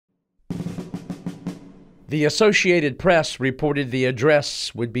The Associated Press reported the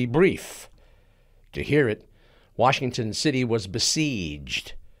address would be brief. To hear it, Washington City was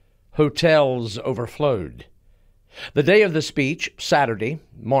besieged. Hotels overflowed. The day of the speech, Saturday,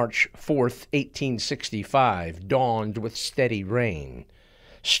 March 4th, 1865, dawned with steady rain.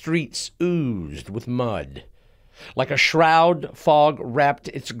 Streets oozed with mud. Like a shroud, fog wrapped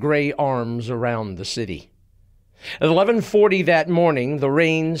its gray arms around the city. At 11:40 that morning, the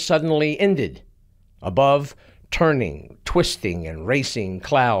rain suddenly ended. Above, turning, twisting, and racing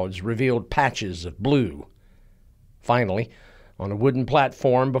clouds revealed patches of blue. Finally, on a wooden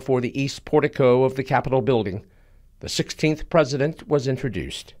platform before the east portico of the Capitol building, the 16th president was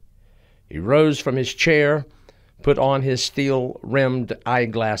introduced. He rose from his chair, put on his steel-rimmed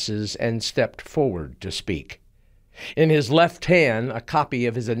eyeglasses, and stepped forward to speak. In his left hand, a copy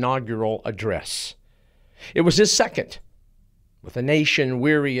of his inaugural address. It was his second. With a nation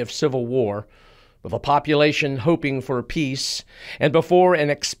weary of civil war, with a population hoping for peace, and before an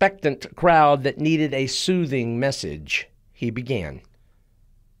expectant crowd that needed a soothing message, he began.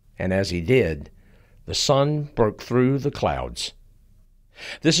 And as he did, the sun broke through the clouds.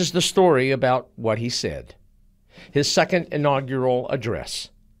 This is the story about what he said. His second inaugural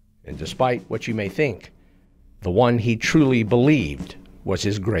address, and despite what you may think, the one he truly believed was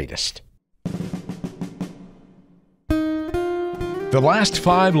his greatest. The last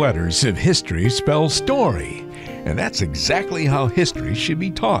 5 letters of history spell story, and that's exactly how history should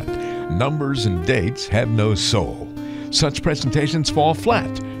be taught. Numbers and dates have no soul. Such presentations fall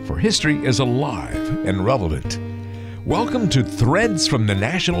flat, for history is alive and relevant. Welcome to Threads from the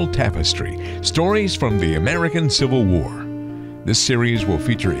National Tapestry, Stories from the American Civil War. This series will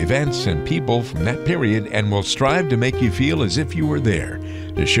feature events and people from that period and will strive to make you feel as if you were there,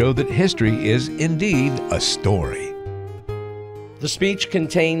 to show that history is indeed a story. The speech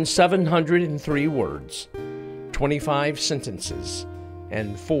contains 703 words, 25 sentences,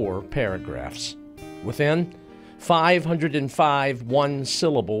 and 4 paragraphs. Within, 505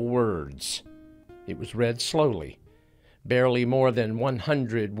 one-syllable words. It was read slowly, barely more than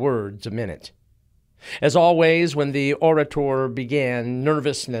 100 words a minute. As always, when the orator began,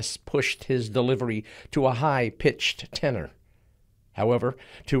 nervousness pushed his delivery to a high-pitched tenor. However,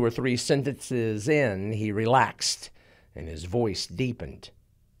 2 or 3 sentences in, he relaxed, and his voice deepened.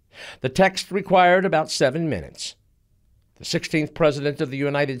 The text required about 7 minutes. The 16th President of the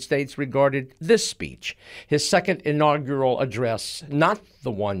United States regarded this speech, his second inaugural address, not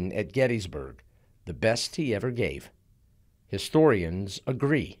the one at Gettysburg, the best he ever gave. Historians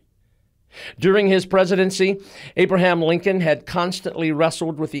agree. During his presidency, Abraham Lincoln had constantly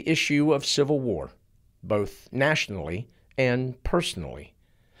wrestled with the issue of civil war, both nationally and personally.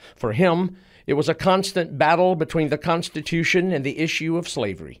 For him, it was a constant battle between the Constitution and the issue of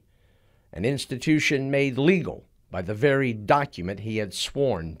slavery, an institution made legal by the very document he had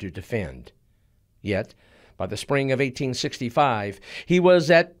sworn to defend. Yet, by the spring of 1865, he was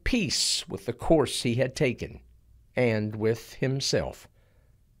at peace with the course he had taken and with himself,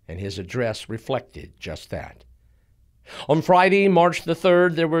 and his address reflected just that. On Friday, March the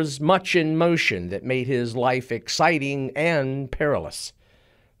 3rd, there was much in motion that made his life exciting and perilous.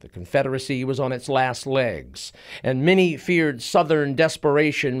 The Confederacy was on its last legs, and many feared Southern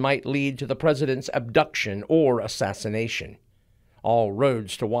desperation might lead to the president's abduction or assassination. All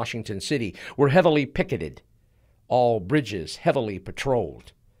roads to Washington City were heavily picketed, all bridges heavily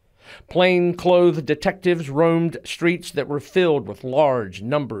patrolled. Plain-clothed detectives roamed streets that were filled with large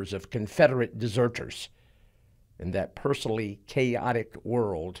numbers of Confederate deserters. In that personally chaotic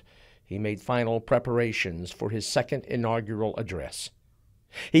world, he made final preparations for his second inaugural address.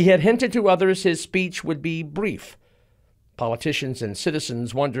 He had hinted to others his speech would be brief. Politicians and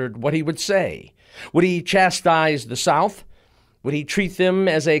citizens wondered what he would say. Would he chastise the South? Would he treat them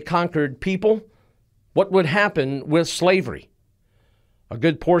as a conquered people? What would happen with slavery? A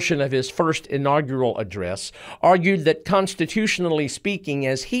good portion of his first inaugural address argued that constitutionally speaking,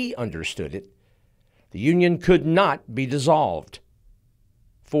 as he understood it, the Union could not be dissolved.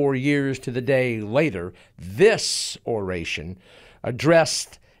 4 years to the day later, this oration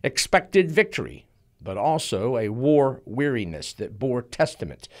addressed expected victory, but also a war weariness that bore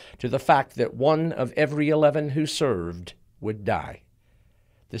testament to the fact that 1 of every 11 who served would die.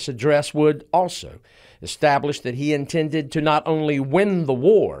 This address would also establish that he intended to not only win the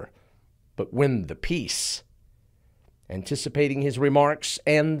war, but win the peace. Anticipating his remarks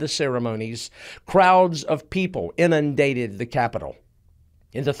and the ceremonies, crowds of people inundated the Capitol.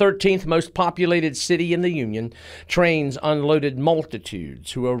 In the 13th most populated city in the Union, trains unloaded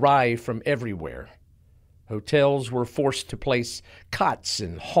multitudes who arrived from everywhere. Hotels were forced to place cots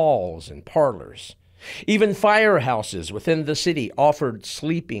in halls and parlors. Even firehouses within the city offered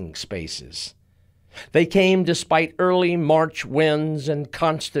sleeping spaces. They came despite early March winds and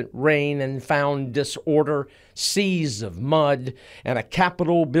constant rain, and found disorder, seas of mud, and a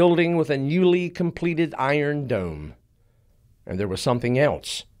Capitol building with a newly completed iron dome. And there was something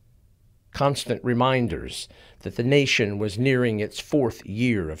else. Constant reminders that the nation was nearing its fourth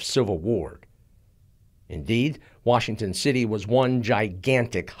year of civil war. Indeed, Washington City was one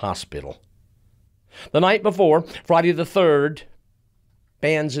gigantic hospital. The night before, Friday the 3rd,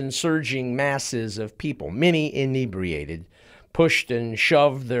 bands and surging masses of people, many inebriated, pushed and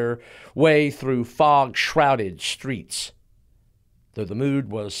shoved their way through fog-shrouded streets. Though the mood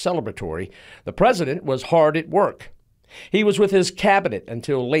was celebratory, the president was hard at work. He was with his cabinet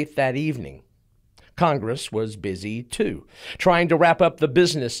until late that evening. Congress was busy, too, trying to wrap up the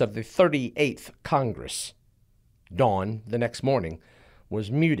business of the 38th Congress. Dawn the next morning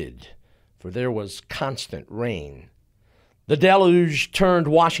was muted, for there was constant rain. The deluge turned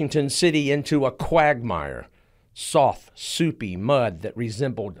Washington City into a quagmire, soft, soupy mud that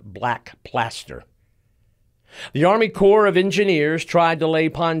resembled black plaster. The Army Corps of Engineers tried to lay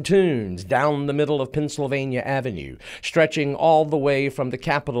pontoons down the middle of Pennsylvania Avenue, stretching all the way from the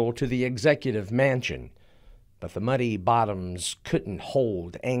Capitol to the Executive Mansion. But the muddy bottoms couldn't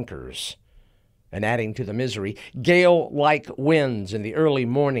hold anchors. And adding to the misery, gale-like winds in the early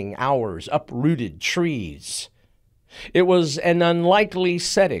morning hours uprooted trees. It was an unlikely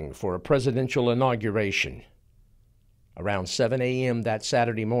setting for a presidential inauguration. Around 7 a.m. that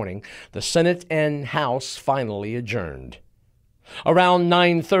Saturday morning, the Senate and House finally adjourned. Around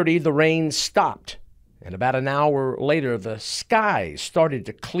 9:30, the rain stopped, and about an hour later, the sky started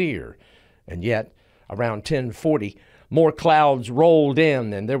to clear. And yet, around 10:40, more clouds rolled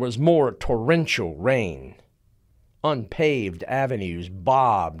in, and there was more torrential rain. Unpaved avenues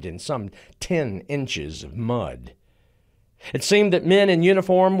bobbed in some 10 inches of mud. It seemed that men in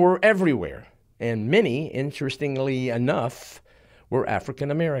uniform were everywhere, and many, interestingly enough, were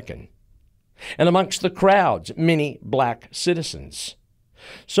African American. And amongst the crowds, many black citizens.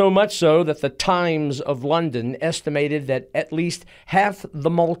 So much so that the Times of London estimated that at least half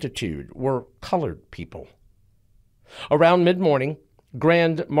the multitude were colored people. Around mid-morning,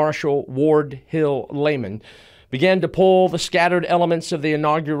 Grand Marshal Ward Hill Layman began to pull the scattered elements of the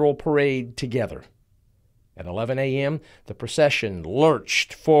inaugural parade together. At 11 a.m., the procession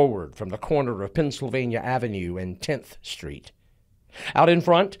lurched forward from the corner of Pennsylvania Avenue and 10th Street. Out in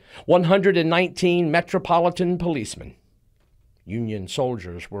front, 119 Metropolitan policemen. Union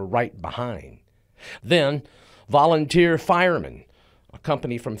soldiers were right behind. Then, volunteer firemen, a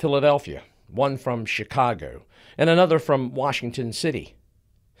company from Philadelphia, one from Chicago, and another from Washington City.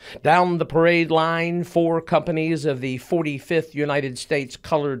 Down the parade line, 4 companies of the 45th United States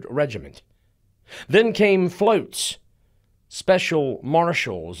Colored Regiment. Then came floats. Special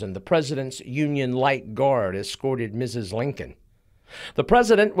marshals and the President's Union Light Guard escorted Mrs. Lincoln. The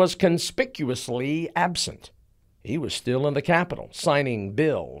President was conspicuously absent. He was still in the Capitol, signing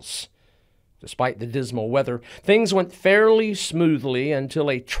bills. Despite the dismal weather, things went fairly smoothly until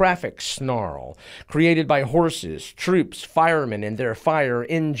a traffic snarl created by horses, troops, firemen, and their fire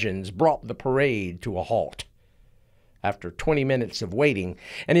engines brought the parade to a halt. After 20 minutes of waiting,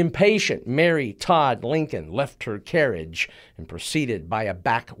 an impatient Mary Todd Lincoln left her carriage and proceeded by a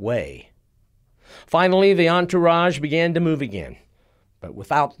back way. Finally, the entourage began to move again, but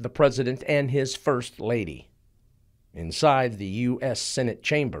without the President and his First Lady. Inside the U.S. Senate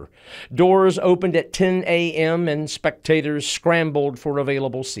chamber, doors opened at 10 a.m. and spectators scrambled for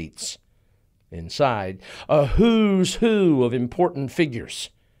available seats. Inside, a who's who of important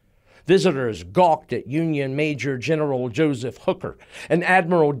figures. Visitors gawked at Union Major General Joseph Hooker and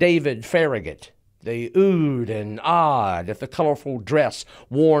Admiral David Farragut. They oohed and ahed at the colorful dress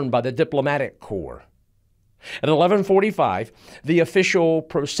worn by the diplomatic corps. At 11:45, the official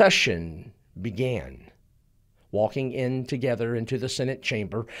procession began. Walking in together into the Senate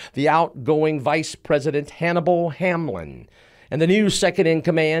chamber, the outgoing Vice President Hannibal Hamlin and the new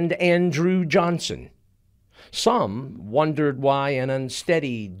second-in-command Andrew Johnson. Some wondered why an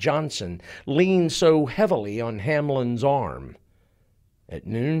unsteady Johnson leaned so heavily on Hamlin's arm. At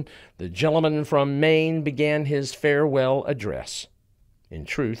noon, the gentleman from Maine began his farewell address. In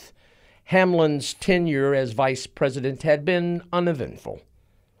truth, Hamlin's tenure as vice president had been uneventful.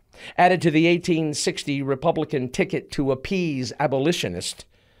 Added to the 1860 Republican ticket to appease abolitionists,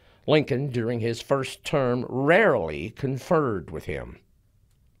 Lincoln, during his first term, rarely conferred with him.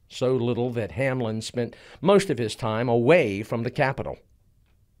 So little that Hamlin spent most of his time away from the Capitol.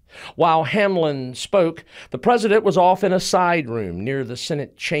 While Hamlin spoke, the president was off in a side room near the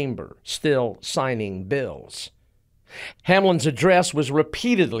Senate chamber, still signing bills. Hamlin's address was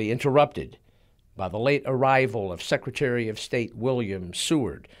repeatedly interrupted by the late arrival of Secretary of State William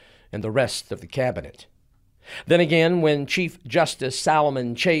Seward and the rest of the cabinet. Then again, when Chief Justice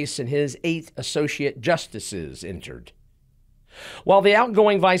Salomon Chase and his 8 associate justices entered. While the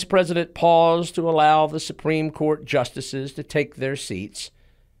outgoing vice president paused to allow the Supreme Court justices to take their seats,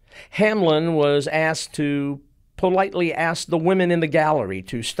 Hamlin was asked to politely ask the women in the gallery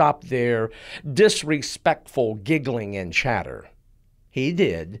to stop their disrespectful giggling and chatter. He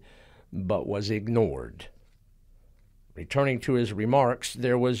did, but was ignored. Returning to his remarks,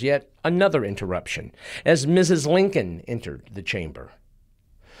 there was yet another interruption as Mrs. Lincoln entered the chamber.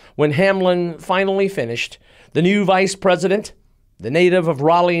 When Hamlin finally finished, the new vice president, the native of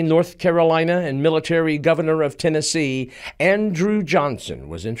Raleigh, North Carolina, and military governor of Tennessee, Andrew Johnson,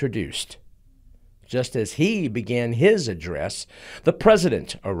 was introduced. Just as he began his address, the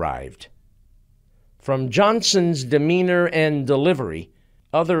president arrived. From Johnson's demeanor and delivery,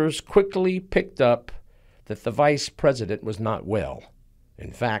 others quickly picked up that the vice president was not well.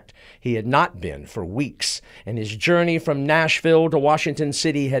 In fact, he had not been for weeks, and his journey from Nashville to Washington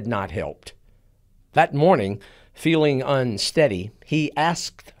City had not helped. That morning, feeling unsteady, he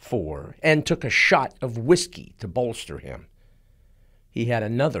asked for and took a shot of whiskey to bolster him. He had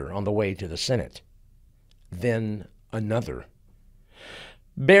another on the way to the Senate. Then another.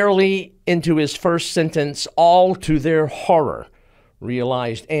 Barely into his first sentence, all to their horror,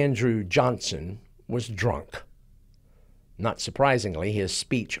 realized Andrew Johnson was drunk. Not surprisingly, his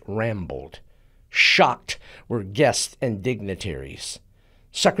speech rambled. Shocked were guests and dignitaries.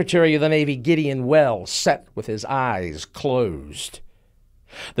 Secretary of the Navy Gideon Welles sat with his eyes closed.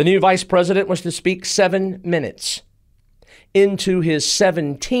 The new vice president was to speak 7 minutes. Into his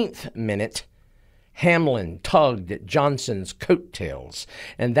 17th minute, Hamlin tugged at Johnson's coattails,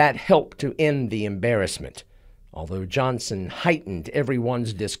 and that helped to end the embarrassment, although Johnson heightened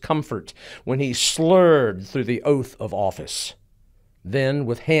everyone's discomfort when he slurred through the oath of office. Then,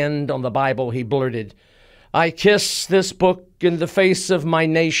 with hand on the Bible, he blurted, "I kiss this book in the face of my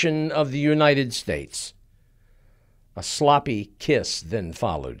nation of the United States." A sloppy kiss then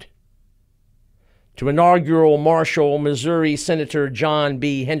followed. To inaugural Marshal, Missouri Senator John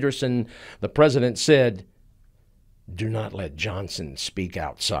B. Henderson, the president said, "Do not let Johnson speak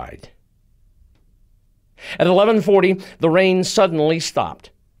outside." At 11:40, the rain suddenly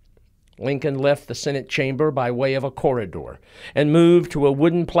stopped. Lincoln left the Senate chamber by way of a corridor and moved to a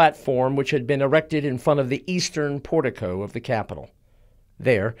wooden platform which had been erected in front of the eastern portico of the Capitol.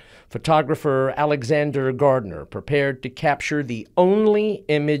 There, photographer Alexander Gardner prepared to capture the only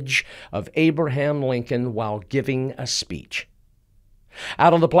image of Abraham Lincoln while giving a speech.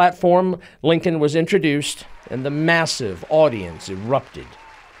 Out on the platform, Lincoln was introduced, and the massive audience erupted.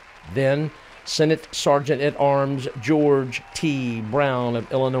 Then, Senate Sergeant-at-Arms George T. Brown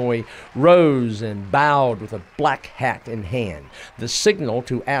of Illinois rose and bowed with a black hat in hand, the signal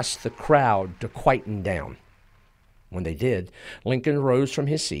to ask the crowd to quieten down. When they did, Lincoln rose from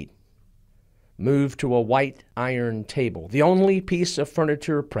his seat, moved to a white iron table, the only piece of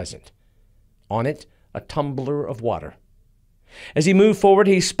furniture present. On it, a tumbler of water. As he moved forward,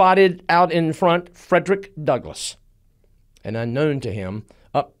 he spotted out in front Frederick Douglass, and unknown to him,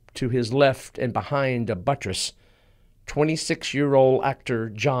 up to his left and behind a buttress, 26-year-old actor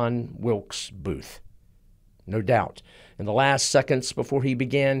John Wilkes Booth. No doubt, in the last seconds before he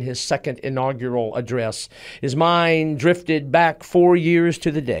began his second inaugural address, his mind drifted back 4 years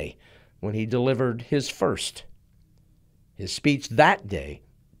to the day when he delivered his first. His speech that day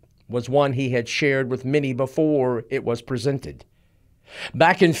was one he had shared with many before it was presented.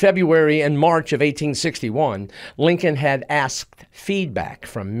 Back in February and March of 1861, Lincoln had asked feedback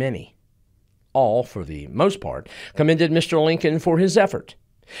from many. All, for the most part, commended Mr. Lincoln for his effort.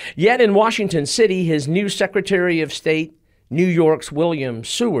 Yet in Washington City, his new Secretary of State, New York's William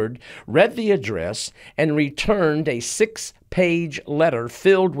Seward, read the address and returned a 6-page letter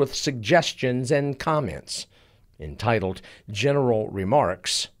filled with suggestions and comments, entitled General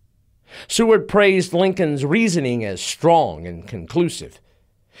Remarks. Seward praised Lincoln's reasoning as strong and conclusive.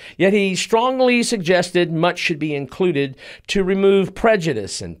 Yet he strongly suggested much should be included to remove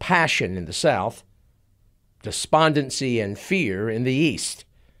prejudice and passion in the South, despondency and fear in the East.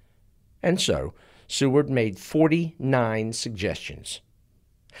 And so, Seward made 49 suggestions.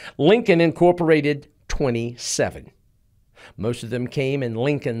 Lincoln incorporated 27. Most of them came in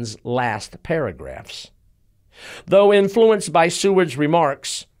Lincoln's last paragraphs. Though influenced by Seward's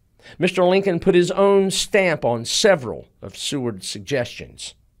remarks, Mr. Lincoln put his own stamp on several of Seward's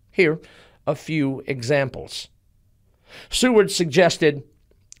suggestions. Here, a few examples. Seward suggested,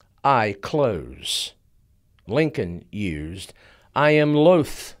 "I close." Lincoln used, "I am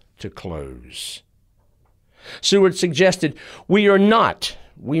loath to close." Seward suggested, we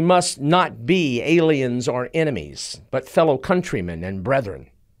must not be aliens or enemies, but fellow countrymen and brethren."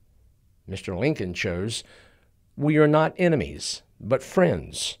 Mr. Lincoln chose, "We are not enemies, but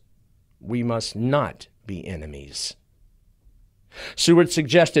friends. We must not be enemies." Seward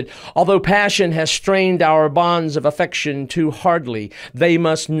suggested, "Although passion has strained our bonds of affection too hardly, they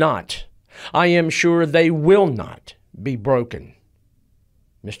must not, I am sure they will not, be broken."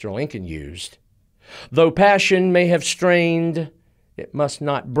 Mr. Lincoln used, "Though passion may have strained, it must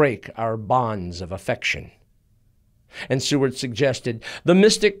not break our bonds of affection." And Seward suggested, "The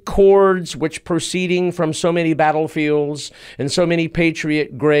mystic chords which proceeding from so many battlefields and so many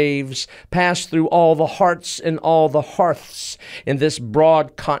patriot graves pass through all the hearts and all the hearths in this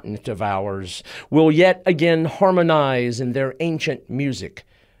broad continent of ours will yet again harmonize in their ancient music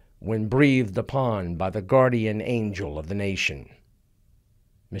when breathed upon by the guardian angel of the nation."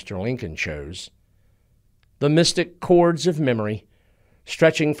 Mr. Lincoln chose, "The mystic chords of memory,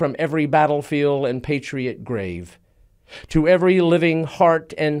 stretching from every battlefield and patriot grave to every living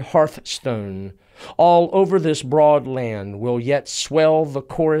heart and hearthstone, all over this broad land will yet swell the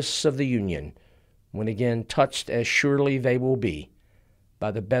chorus of the Union, when again touched as surely they will be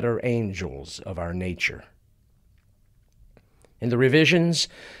by the better angels of our nature." In the revisions,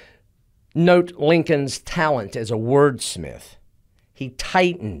 note Lincoln's talent as a wordsmith. He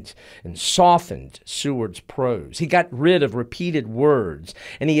tightened and softened Seward's prose. He got rid of repeated words,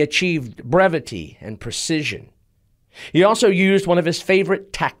 and he achieved brevity and precision. He also used one of his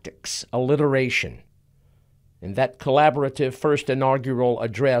favorite tactics, alliteration. In that collaborative first inaugural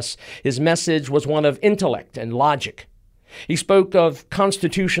address, his message was one of intellect and logic. He spoke of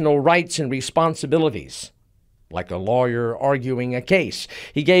constitutional rights and responsibilities. Like a lawyer arguing a case,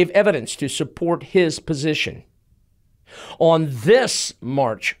 he gave evidence to support his position. On this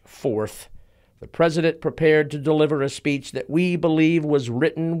March 4th, the president prepared to deliver a speech that we believe was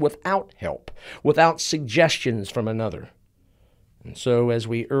written without help, without suggestions from another. And so, as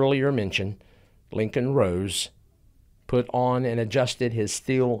we earlier mentioned, Lincoln rose, put on and adjusted his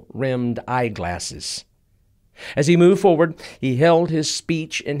steel-rimmed eyeglasses. As he moved forward, he held his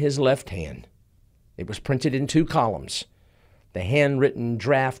speech in his left hand. It was printed in 2 columns, the handwritten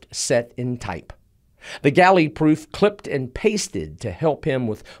draft set in type, the galley-proof clipped and pasted to help him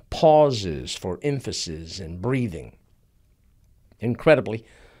with pauses for emphasis and breathing. Incredibly,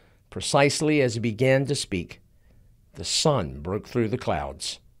 precisely as he began to speak, the sun broke through the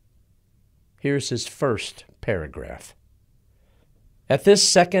clouds. Here's his first paragraph. "At this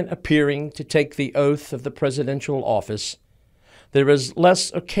second appearing to take the oath of the presidential office, there is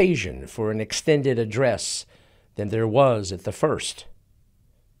less occasion for an extended address than there was at the first.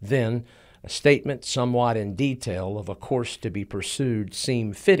 Then, a statement somewhat in detail of a course to be pursued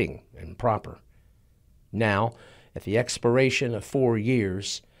seemed fitting and proper. Now, at the expiration of 4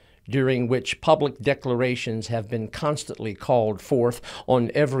 years, during which public declarations have been constantly called forth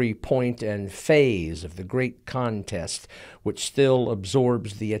on every point and phase of the great contest which still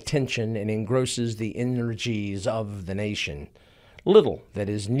absorbs the attention and engrosses the energies of the nation, little that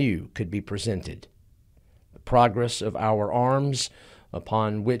is new could be presented. The progress of our arms,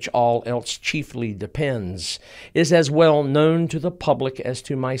 upon which all else chiefly depends, is as well known to the public as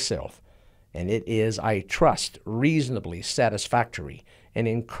to myself, and it is, I trust, reasonably satisfactory and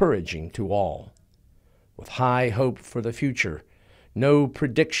encouraging to all. With high hope for the future, no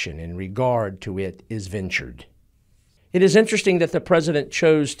prediction in regard to it is ventured." It is interesting that the president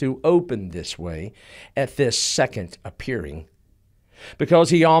chose to open this way at this second appearing, because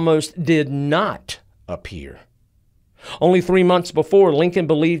he almost did not appear. Only 3 months before, Lincoln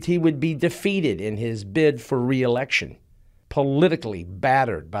believed he would be defeated in his bid for re-election. Politically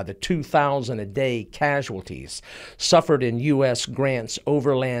battered by the 2,000-a-day casualties suffered in U.S. Grant's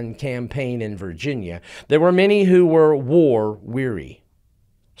overland campaign in Virginia, there were many who were war-weary.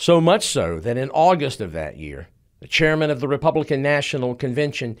 So much so that in August of that year, the chairman of the Republican National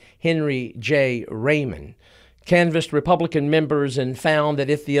Convention, Henry J. Raymond, canvassed Republican members and found that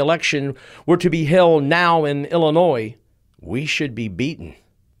if the election were to be held now in Illinois, we should be beaten.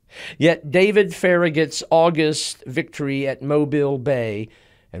 Yet David Farragut's August victory at Mobile Bay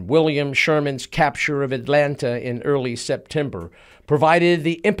and William Sherman's capture of Atlanta in early September provided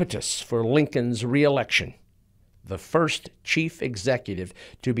the impetus for Lincoln's re-election, the first chief executive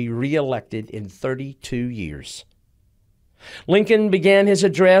to be re-elected in 32 years. Lincoln began his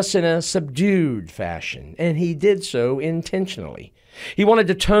address in a subdued fashion, and he did so intentionally. He wanted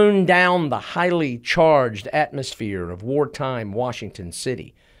to tone down the highly charged atmosphere of wartime Washington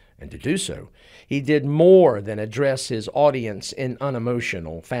City, and to do so, he did more than address his audience in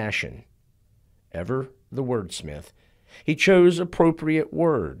unemotional fashion. Ever the wordsmith, he chose appropriate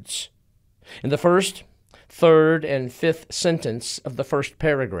words. In the first, third, and fifth sentence of the first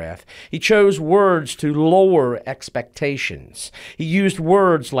paragraph, he chose words to lower expectations. He used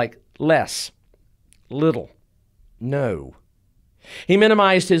words like less, little, no. He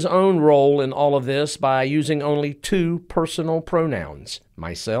minimized his own role in all of this by using only two personal pronouns,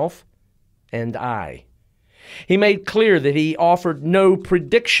 myself and I. He made clear that he offered no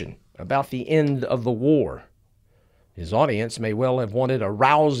prediction about the end of the war. His audience may well have wanted a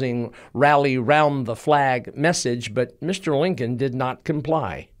rousing rally round the flag message, but Mr. Lincoln did not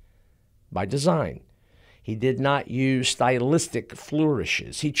comply. By design, he did not use stylistic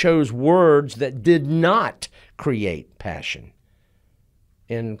flourishes. He chose words that did not create passion.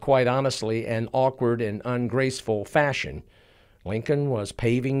 In, quite honestly, an awkward and ungraceful fashion, Lincoln was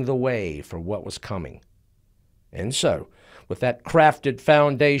paving the way for what was coming. And so, with that crafted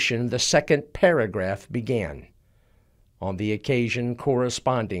foundation, the second paragraph began, on the occasion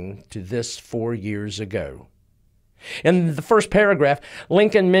corresponding to this 4 years ago. In the first paragraph,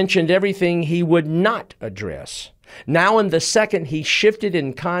 Lincoln mentioned everything he would not address. Now in the second, he shifted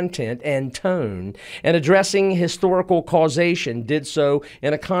in content and tone, and addressing historical causation, did so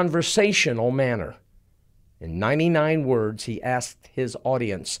in a conversational manner. In 99 words, he asked his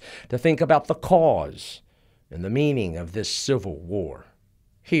audience to think about the cause and the meaning of this Civil War.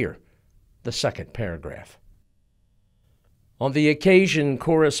 Here, the second paragraph. On the occasion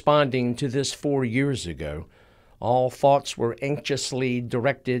corresponding to this 4 years ago, all thoughts were anxiously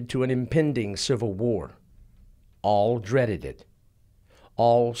directed to an impending civil war. All dreaded it.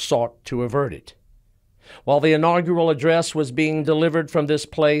 All sought to avert it. While the inaugural address was being delivered from this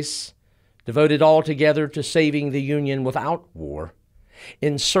place, devoted altogether to saving the Union without war,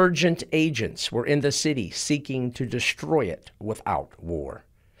 insurgent agents were in the city seeking to destroy it without war,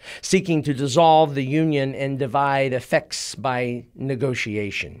 seeking to dissolve the Union and divide effects by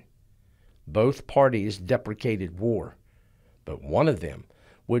negotiation. Both parties deprecated war, but one of them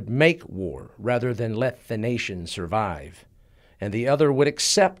would make war rather than let the nation survive, and the other would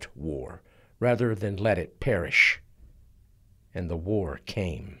accept war rather than let it perish. And the war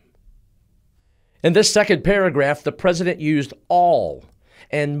came. In this second paragraph, the president used all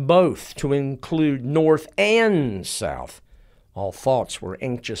and both to include North and South. All thoughts were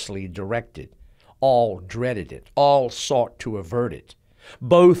anxiously directed. All dreaded it. All sought to avert it.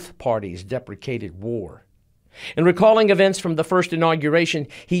 Both parties deprecated war. In recalling events from the first inauguration,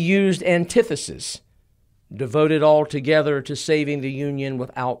 he used antithesis, devoted altogether to saving the Union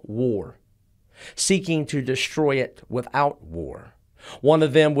without war, seeking to destroy it without war. One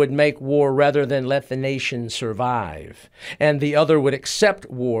of them would make war rather than let the nation survive, and the other would accept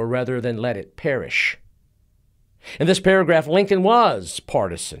war rather than let it perish. In this paragraph, Lincoln was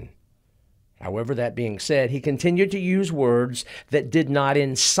partisan. However, that being said, he continued to use words that did not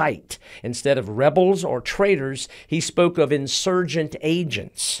incite. Instead of rebels or traitors, he spoke of insurgent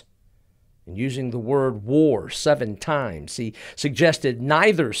agents. And using the word war 7 times, he suggested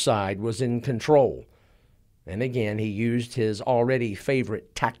neither side was in control. And again, he used his already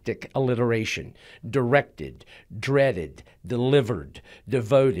favorite tactic alliteration: directed, dreaded, delivered,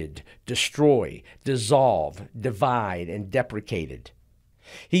 devoted, destroy, dissolve, divide, and deprecated.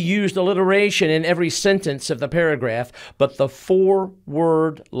 He used alliteration in every sentence of the paragraph, but the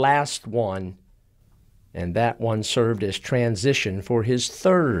 4-word last one, and that one served as transition for his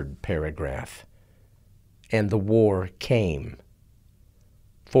third paragraph. And the war came.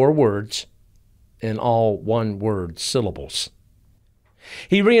 4 words, in all one-word syllables.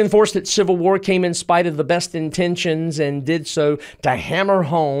 He reinforced that civil war came in spite of the best intentions and did so to hammer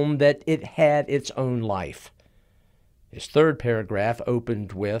home that it had its own life. His third paragraph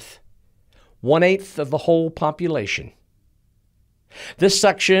opened with 1/8 of the whole population. This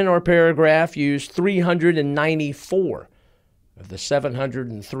section or paragraph used 394 of the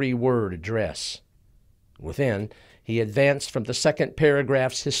 703-word address. Within, he advanced from the second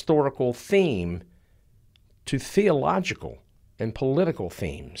paragraph's historical theme to theological and political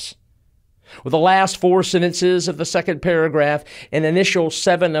themes. With the last 4 sentences of the second paragraph and initial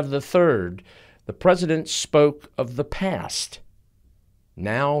 7 of the third, the president spoke of the past.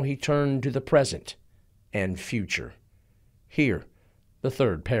 Now he turned to the present and future. Here, the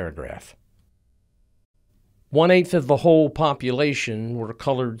third paragraph. 1/8 of the whole population were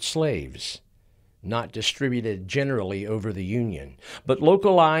colored slaves. not distributed generally over the Union, but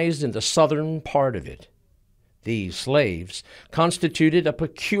localized in the southern part of it. These slaves constituted a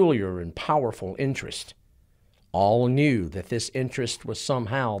peculiar and powerful interest. All knew that this interest was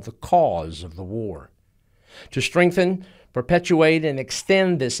somehow the cause of the war. To strengthen, perpetuate, and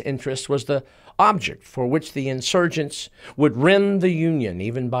extend this interest was the object for which the insurgents would rend the Union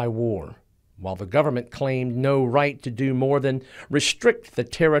even by war, while the government claimed no right to do more than restrict the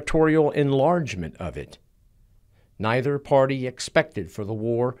territorial enlargement of it. Neither party expected for the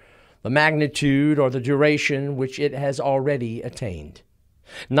war the magnitude or the duration which it has already attained.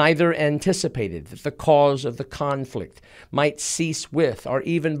 Neither anticipated that the cause of the conflict might cease with, or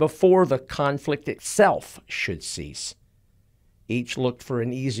even before the conflict itself should cease. Each looked for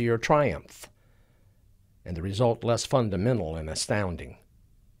an easier triumph, and the result less fundamental and astounding.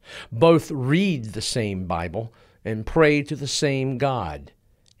 Both read the same Bible and pray to the same God,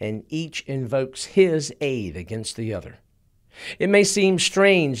 and each invokes his aid against the other. It may seem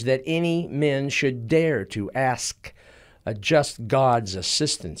strange that any men should dare to ask a just God's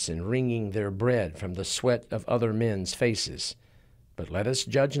assistance in wringing their bread from the sweat of other men's faces, but let us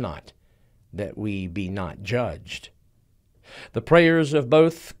judge not, that we be not judged. The prayers of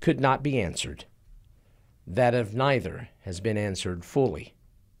both could not be answered. That of neither has been answered fully.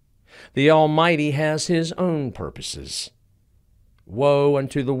 The Almighty has his own purposes. Woe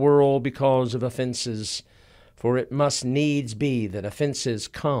unto the world because of offenses, for it must needs be that offenses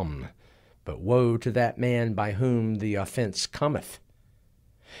come, but woe to that man by whom the offense cometh.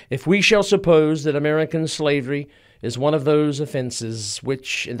 If we shall suppose that American slavery is one of those offenses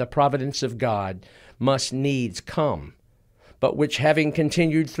which, in the providence of God, must needs come, but which, having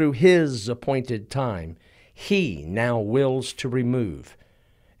continued through his appointed time, he now wills to remove,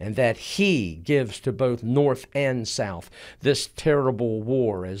 and that he gives to both North and South this terrible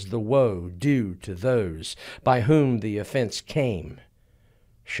war as the woe due to those by whom the offense came,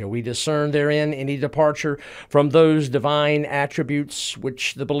 shall we discern therein any departure from those divine attributes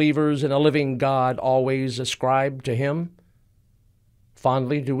which the believers in a living God always ascribe to him?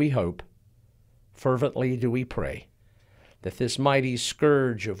 Fondly do we hope, fervently do we pray, that this mighty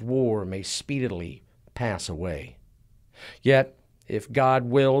scourge of war may speedily pass away. Yet, if God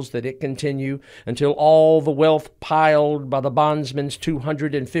wills that it continue until all the wealth piled by the bondsman's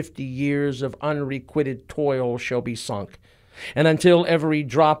 250 years of unrequited toil shall be sunk, and until every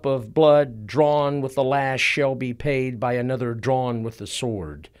drop of blood drawn with the lash shall be paid by another drawn with the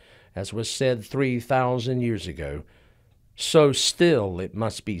sword, as was said 3,000 years ago, so still it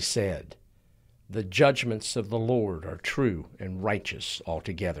must be said, the judgments of the Lord are true and righteous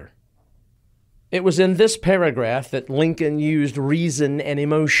altogether. It was in this paragraph that Lincoln used reason and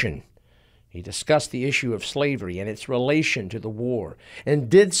emotion. He discussed the issue of slavery and its relation to the war, and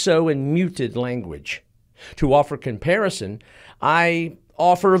did so in muted language. To offer comparison, I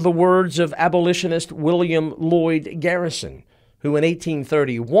offer the words of abolitionist William Lloyd Garrison, who in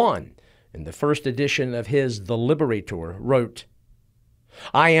 1831, in the first edition of his The Liberator, wrote,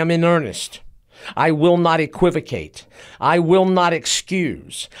 "I am in earnest. I will not equivocate. I will not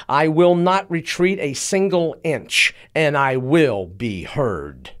excuse. I will not retreat a single inch, and I will be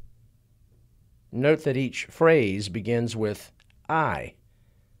heard." Note that each phrase begins with I,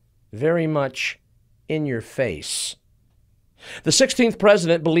 very much in your face. The 16th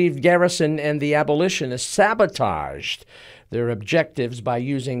president believed Garrison and the abolitionists sabotaged their objectives by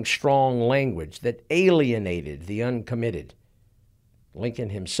using strong language that alienated the uncommitted. Lincoln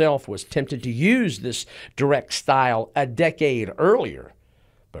himself was tempted to use this direct style a decade earlier,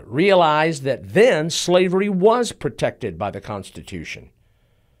 but realized that then slavery was protected by the Constitution.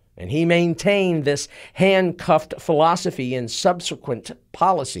 And he maintained this handcuffed philosophy in subsequent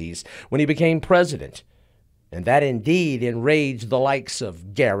policies when he became president. And that indeed enraged the likes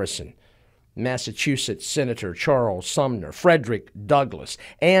of Garrison, Massachusetts Senator Charles Sumner, Frederick Douglass,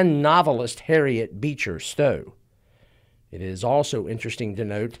 and novelist Harriet Beecher Stowe. It is also interesting to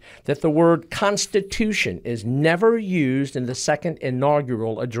note that the word Constitution is never used in the second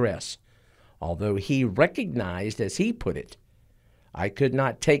inaugural address, although he recognized, as he put it, I could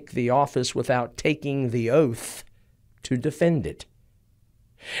not take the office without taking the oath to defend it.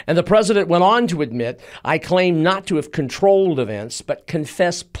 And the president went on to admit, I claim not to have controlled events, but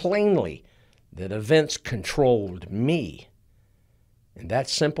confess plainly that events controlled me. In that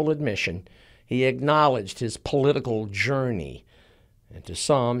simple admission, he acknowledged his political journey, and to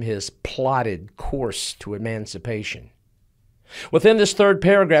some, his plotted course to emancipation. Within this third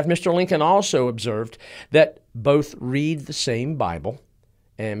paragraph, Mr. Lincoln also observed that both read the same Bible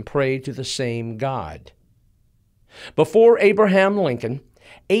and pray to the same God. Before Abraham Lincoln,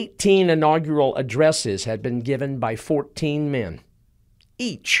 18 inaugural addresses had been given by 14 men.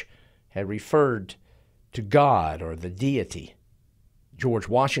 Each had referred to God or the deity. George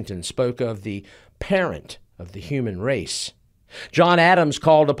Washington spoke of the parent of the human race. John Adams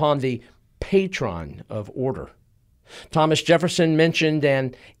called upon the patron of order. Thomas Jefferson mentioned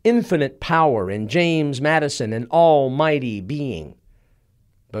an infinite power, and James Madison an almighty being.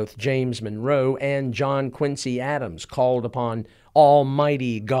 Both James Monroe and John Quincy Adams called upon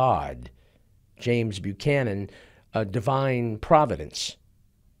Almighty God. James Buchanan, a divine providence.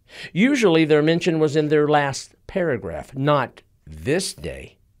 Usually their mention was in their last paragraph, not this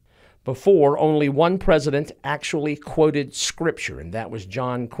day. Before, only one president actually quoted Scripture, and that was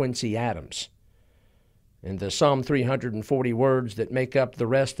John Quincy Adams. In the some 340 words that make up the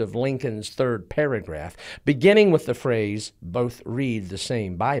rest of Lincoln's third paragraph, beginning with the phrase, "both read the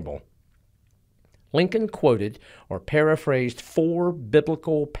same Bible," Lincoln quoted or paraphrased 4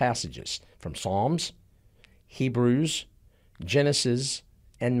 biblical passages from Psalms, Hebrews, Genesis,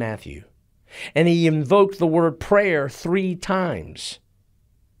 and Matthew. And he invoked the word prayer 3 times.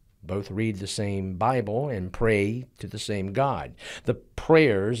 Both read the same Bible and pray to the same God. The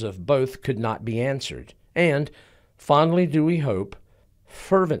prayers of both could not be answered. And fondly do we hope,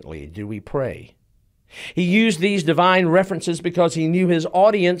 fervently do we pray. He used these divine references because he knew his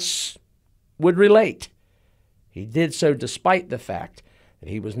audience would relate. He did so despite the fact that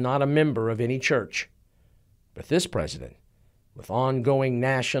he was not a member of any church. But this president, with ongoing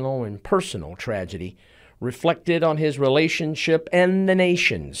national and personal tragedy, reflected on his relationship and the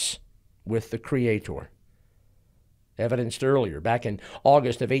nation's with the Creator. Evidenced earlier, back in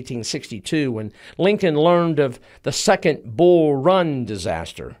August of 1862, when Lincoln learned of the second Bull Run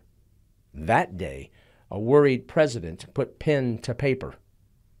disaster. That day, a worried president put pen to paper.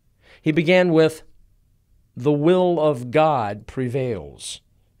 He began with, "The will of God prevails,"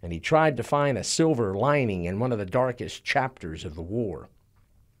 and he tried to find a silver lining in one of the darkest chapters of the war.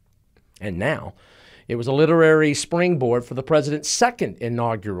 And now, it was a literary springboard for the president's second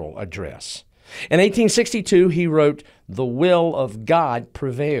inaugural address. In 1862, he wrote, "The will of God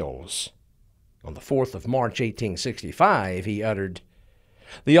prevails." On the 4th of March, 1865, he uttered,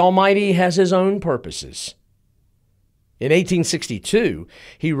 "The Almighty has His own purposes." In 1862,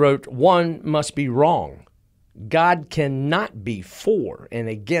 he wrote, "One must be wrong. God cannot be for and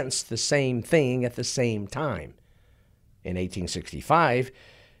against the same thing at the same time." In 1865,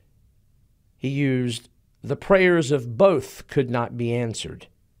 he used, "The prayers of both could not be answered.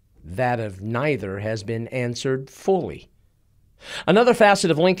 That of neither has been answered fully." Another facet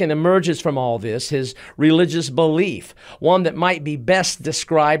of Lincoln emerges from all this, his religious belief, one that might be best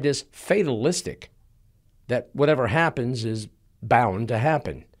described as fatalistic, that whatever happens is bound to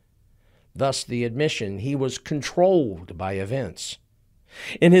happen. Thus the admission he was controlled by events.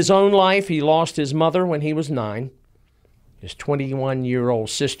 In his own life, he lost his mother when he was 9, his 21-year-old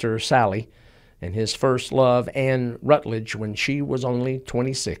sister, Sally, and his first love, Anne Rutledge, when she was only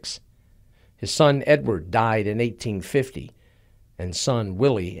 26. His son Edward died in 1850, and son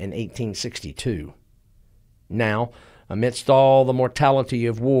Willie in 1862. Now, amidst all the mortality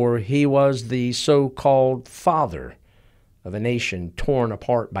of war, he was the so-called father of a nation torn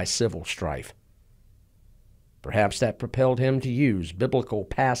apart by civil strife. Perhaps that propelled him to use biblical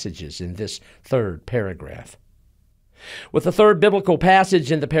passages in this third paragraph. With the third biblical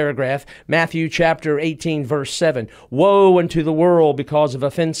passage in the paragraph, Matthew chapter 18, verse 7, "Woe unto the world because of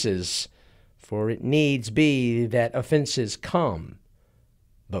offenses, for it needs be that offenses come.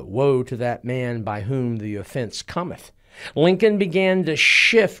 But woe to that man by whom the offense cometh." Lincoln began to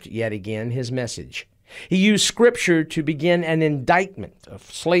shift yet again his message. He used Scripture to begin an indictment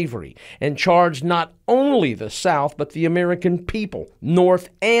of slavery and charged not only the South, but the American people, North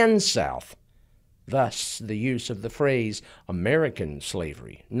and South. Thus, the use of the phrase American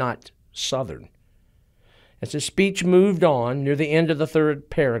slavery, not Southern. As his speech moved on, near the end of the third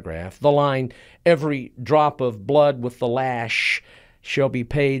paragraph, the line, "Every drop of blood with the lash shall be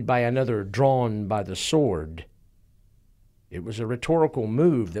paid by another drawn by the sword." It was a rhetorical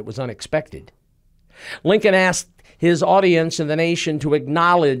move that was unexpected. Lincoln asked his audience and the nation to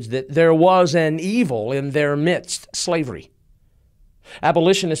acknowledge that there was an evil in their midst, slavery.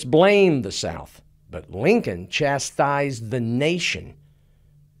 Abolitionists blamed the South, but Lincoln chastised the nation.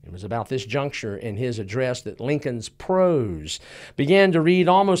 It was about this juncture in his address that Lincoln's prose began to read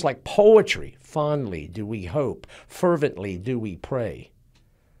almost like poetry. Fondly do we hope, fervently do we pray.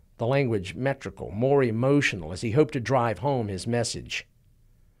 The language metrical, more emotional, as he hoped to drive home his message.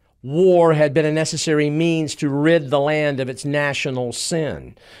 War had been a necessary means to rid the land of its national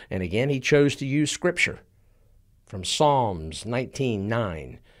sin, and again he chose to use Scripture. From Psalms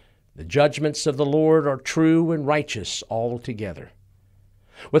 19:9, "The judgments of the Lord are true and righteous altogether."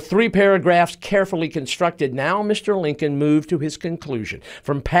 With 3 paragraphs carefully constructed, now Mr. Lincoln moved to his conclusion,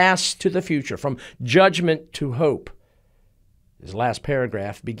 from past to the future, from judgment to hope. His last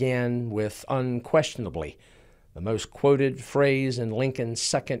paragraph began with unquestionably the most quoted phrase in Lincoln's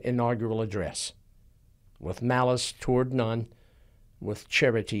second inaugural address: "With malice toward none, with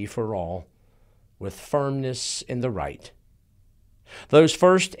charity for all, with firmness in the right." Those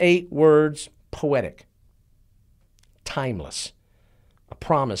first 8 words, poetic, timeless, a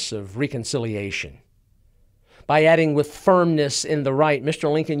promise of reconciliation. By adding "with firmness in the right,"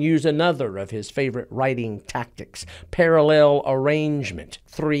 Mr. Lincoln used another of his favorite writing tactics, parallel arrangement,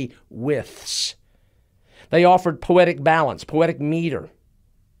 3 withs. They offered poetic balance, poetic meter.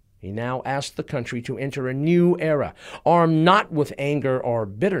 He now asked the country to enter a new era, armed not with anger or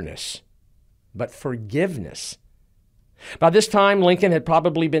bitterness, but forgiveness. By this time, Lincoln had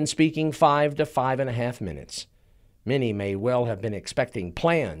probably been speaking 5 to 5.5 minutes. Many may well have been expecting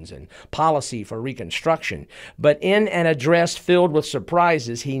plans and policy for Reconstruction, but in an address filled with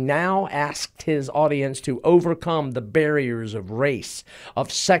surprises, he now asked his audience to overcome the barriers of race, of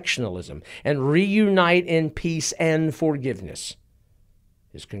sectionalism, and reunite in peace and forgiveness.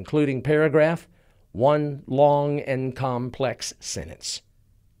 His concluding paragraph, one long and complex sentence.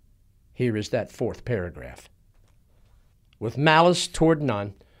 Here is that 4th paragraph. "With malice toward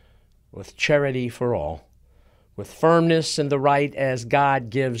none, with charity for all, with firmness in the right as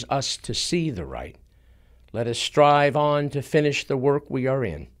God gives us to see the right, let us strive on to finish the work we are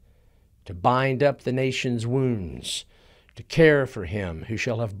in, to bind up the nation's wounds, to care for him who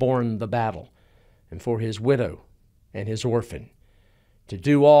shall have borne the battle, and for his widow and his orphan, to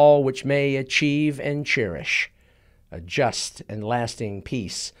do all which may achieve and cherish a just and lasting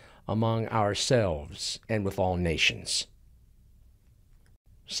peace among ourselves and with all nations."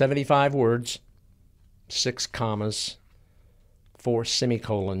 75 words, 6 commas, 4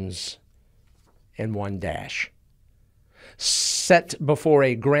 semicolons, and 1 dash. Set before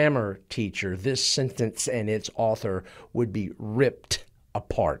a grammar teacher, this sentence and its author would be ripped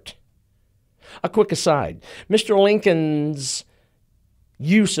apart. A quick aside, Mr. Lincoln's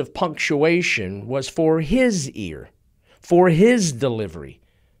use of punctuation was for his ear, for his delivery,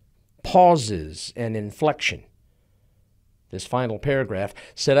 pauses and inflection. This final paragraph,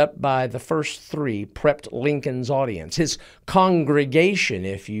 set up by the first 3, prepped Lincoln's audience, his congregation,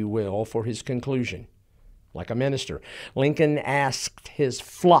 if you will, for his conclusion. Like a minister, Lincoln asked his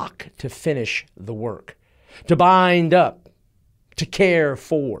flock to finish the work, to bind up, to care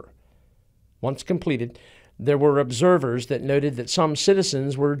for. Once completed, there were observers that noted that some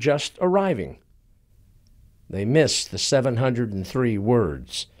citizens were just arriving. They missed the 703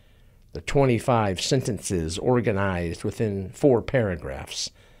 words, the 25 sentences organized within 4 paragraphs,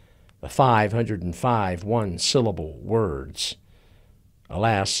 the 505 one-syllable words.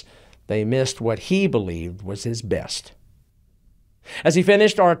 Alas, they missed what he believed was his best. As he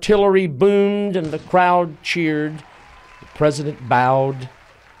finished, artillery boomed and the crowd cheered. The president bowed.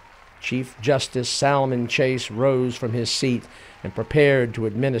 Chief Justice Salmon Chase rose from his seat and prepared to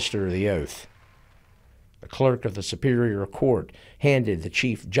administer the oath. The clerk of the Superior Court handed the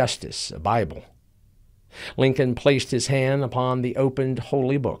Chief Justice a Bible. Lincoln placed his hand upon the opened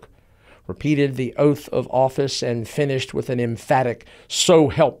holy book, repeated the oath of office, and finished with an emphatic, "So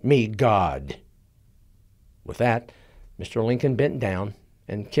help me God." With that, Mr. Lincoln bent down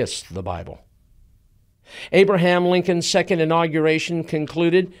and kissed the Bible. Abraham Lincoln's second inauguration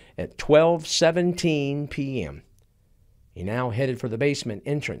concluded at 12:17 p.m. He now headed for the basement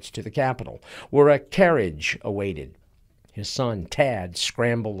entrance to the Capitol, where a carriage awaited. His son, Tad,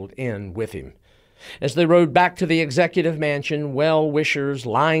 scrambled in with him. As they rode back to the executive mansion, well-wishers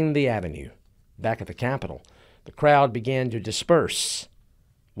lined the avenue. Back at the Capitol, the crowd began to disperse.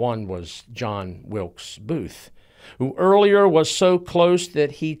 One was John Wilkes Booth, who earlier was so close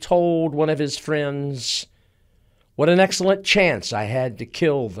that he told one of his friends, "What an excellent chance I had to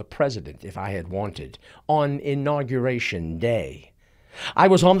kill the president if I had wanted, on Inauguration Day. I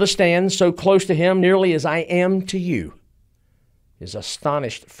was on the stand so close to him nearly as I am to you." His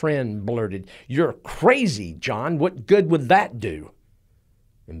astonished friend blurted, "You're crazy, John. What good would that do?"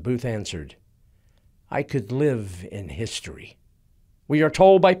 And Booth answered, "I could live in history." We are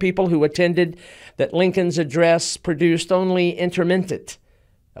told by people who attended that Lincoln's address produced only intermittent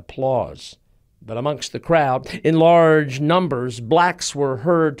applause. But amongst the crowd, in large numbers, blacks were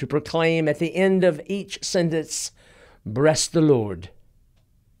heard to proclaim at the end of each sentence, "Bless the Lord."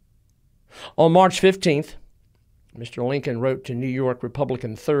 On March 15th, Mr. Lincoln wrote to New York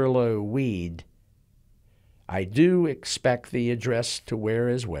Republican Thurlow Weed, I do expect the address to wear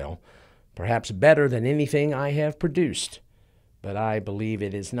as well, perhaps better than anything I have produced, but I believe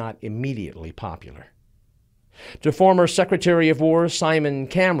it is not immediately popular. To former Secretary of War Simon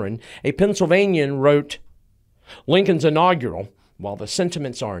Cameron, a Pennsylvanian, wrote, "Lincoln's inaugural, while the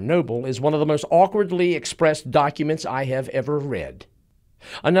sentiments are noble, is one of the most awkwardly expressed documents I have ever read."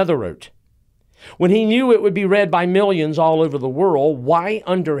 Another wrote, "When he knew it would be read by millions all over the world, why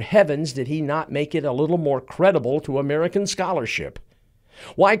under heavens did he not make it a little more credible to American scholarship?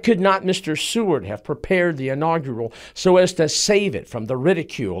 Why could not Mr. Seward have prepared the inaugural so as to save it from the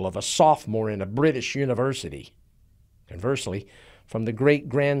ridicule of a sophomore in a British university?" Conversely, from the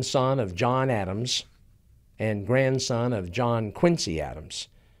great-grandson of John Adams and grandson of John Quincy Adams,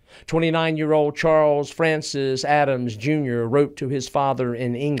 29-year-old Charles Francis Adams, Jr. wrote to his father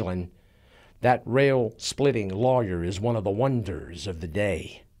in England, "That rail-splitting lawyer is one of the wonders of the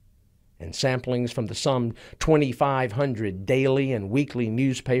day." And samplings from the some 2,500 daily and weekly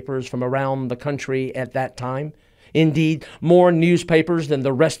newspapers from around the country at that time, indeed, more newspapers than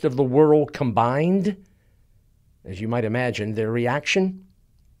the rest of the world combined, as you might imagine, their reaction?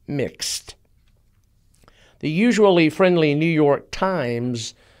 Mixed. The usually friendly New York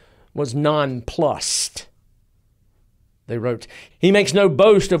Times was nonplussed. They wrote, "He makes no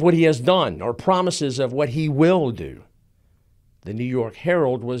boast of what he has done or promises of what he will do." The New York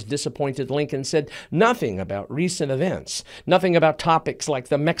Herald was disappointed. Lincoln said nothing about recent events, nothing about topics like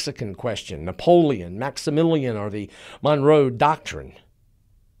the Mexican question, Napoleon, Maximilian, or the Monroe Doctrine.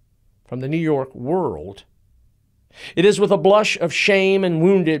 From the New York World, "It is with a blush of shame and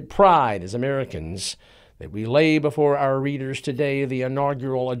wounded pride as Americans that we lay before our readers today the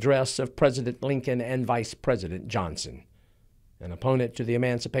inaugural address of President Lincoln and Vice President Johnson." An opponent to the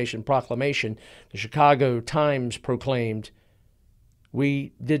Emancipation Proclamation, the Chicago Times proclaimed,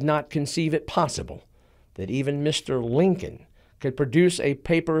 "We did not conceive it possible that even Mr. Lincoln could produce a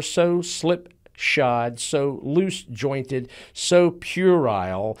paper so slipshod, so loose-jointed, so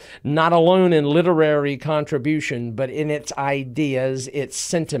puerile, not alone in literary contribution, but in its ideas, its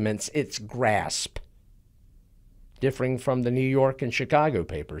sentiments, its grasp." Differing from the New York and Chicago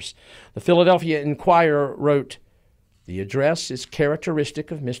papers, the Philadelphia Inquirer wrote, "The address is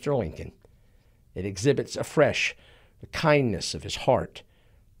characteristic of Mr. Lincoln. It exhibits afresh the kindness of his heart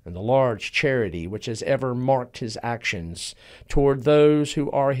and the large charity which has ever marked his actions toward those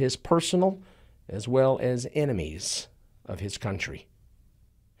who are his personal as well as enemies of his country."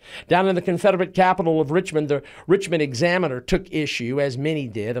 Down in the Confederate capital of Richmond, the Richmond Examiner took issue, as many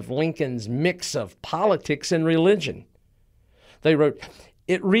did, of Lincoln's mix of politics and religion. They wrote,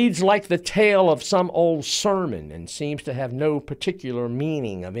 "It reads like the tale of some old sermon and seems to have no particular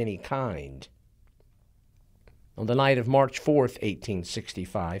meaning of any kind." On the night of March 4th,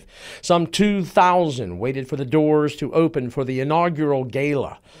 1865, some 2,000 waited for the doors to open for the inaugural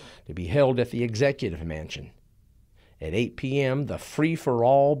gala to be held at the Executive Mansion. At 8 p.m., the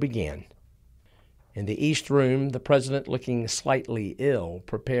free-for-all began. In the East Room, the president, looking slightly ill,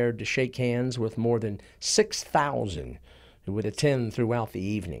 prepared to shake hands with more than 6,000 who would attend throughout the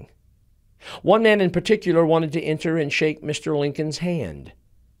evening. One man in particular wanted to enter and shake Mr. Lincoln's hand.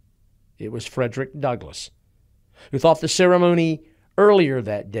 It was Frederick Douglass, who thought the ceremony earlier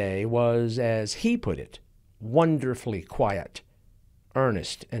that day was, as he put it, wonderfully quiet,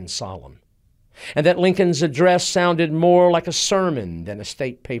 earnest, and solemn, and that Lincoln's address sounded more like a sermon than a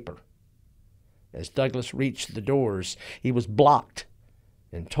state paper. As Douglass reached the doors, he was blocked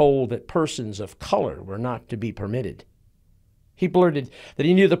and told that persons of color were not to be permitted. He blurted that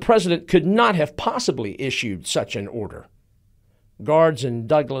he knew the president could not have possibly issued such an order. Guards and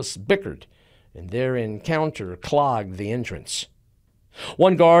Douglass bickered, and their encounter clogged the entrance.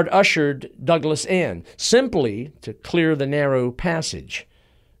 One guard ushered Douglass in, simply to clear the narrow passage,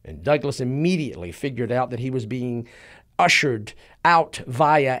 and Douglass immediately figured out that he was being ushered out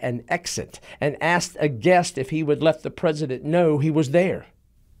via an exit and asked a guest if he would let the president know he was there.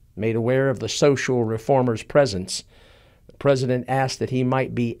 Made aware of the social reformer's presence, the president asked that he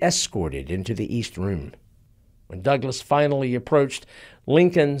might be escorted into the East Room. When Douglass finally approached,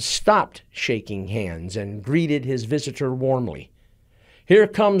 Lincoln stopped shaking hands and greeted his visitor warmly. "Here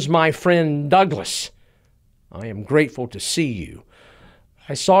comes my friend Douglass. I am grateful to see you.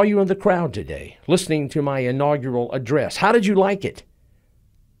 I saw you in the crowd today, listening to my inaugural address. How did you like it?"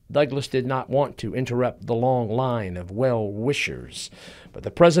 Douglass did not want to interrupt the long line of well-wishers, but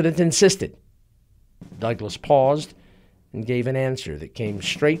the president insisted. Douglass paused and gave an answer that came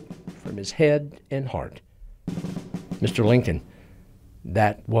straight from his head and heart. "Mr. Lincoln,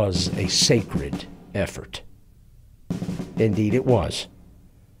 that was a sacred effort." Indeed it was.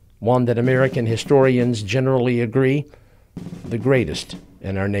 one that American historians generally agree, the greatest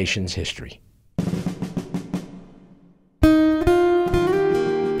in our nation's history.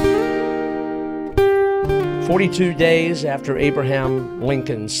 "42 days after Abraham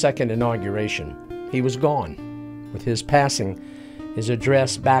Lincoln's second inauguration, he was gone. With his passing, his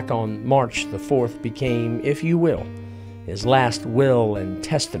address back on March the 4th became, if you will, his last will and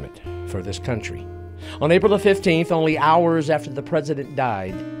testament for this country. On April the 15th, only hours after the president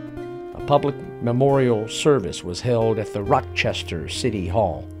died, a public memorial service was held at the Rochester City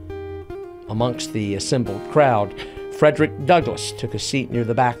Hall. Amongst the assembled crowd, Frederick Douglass took a seat near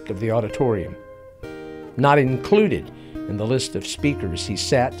the back of the auditorium. Not included in the list of speakers, he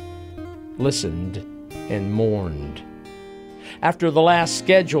sat, listened, and mourned. After the last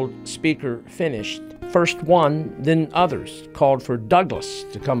scheduled speaker finished, first one, then others called for Douglass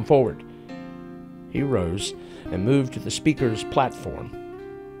to come forward. He rose and moved to the speaker's platform.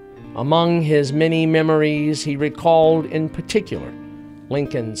 Among his many memories, he recalled in particular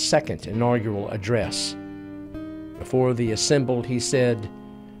Lincoln's second inaugural address. Before the assembled, he said,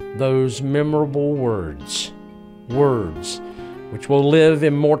 those memorable words which will live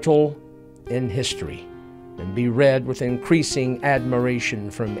immortal in history and be read with increasing admiration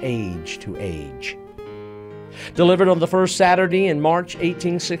from age to age. Delivered on the first Saturday in March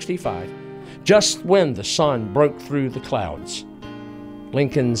 1865, just when the sun broke through the clouds,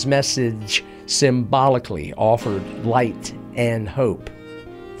 Lincoln's message symbolically offered light and hope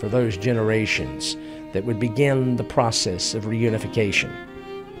for those generations that would begin the process of reunification,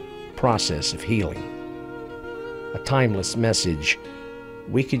 process of healing. A timeless message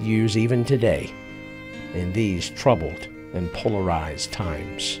we could use even today in these troubled and polarized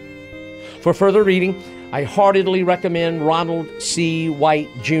times. For further reading, I heartily recommend Ronald C. White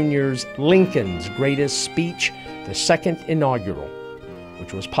Jr.'s Lincoln's Greatest Speech, the Second Inaugural,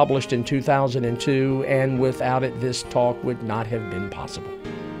 which was published in 2002, and without it, this talk would not have been possible.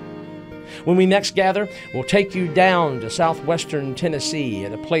 When we next gather, we'll take you down to southwestern Tennessee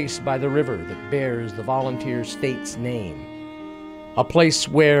at a place by the river that bears the volunteer state's name. A place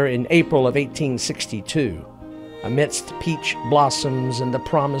where in April of 1862, amidst peach blossoms and the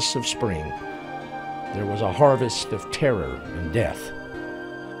promise of spring, there was a harvest of terror and death.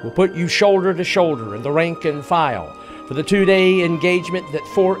 We'll put you shoulder to shoulder in the rank and file for the two-day engagement that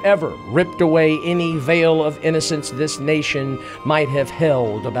forever ripped away any veil of innocence this nation might have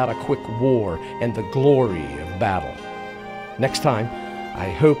held about a quick war and the glory of battle. Next time, I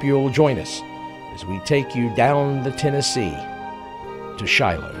hope you'll join us as we take you down the Tennessee to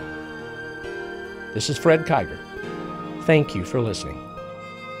Shiloh. This is Fred Kiger. Thank you for listening.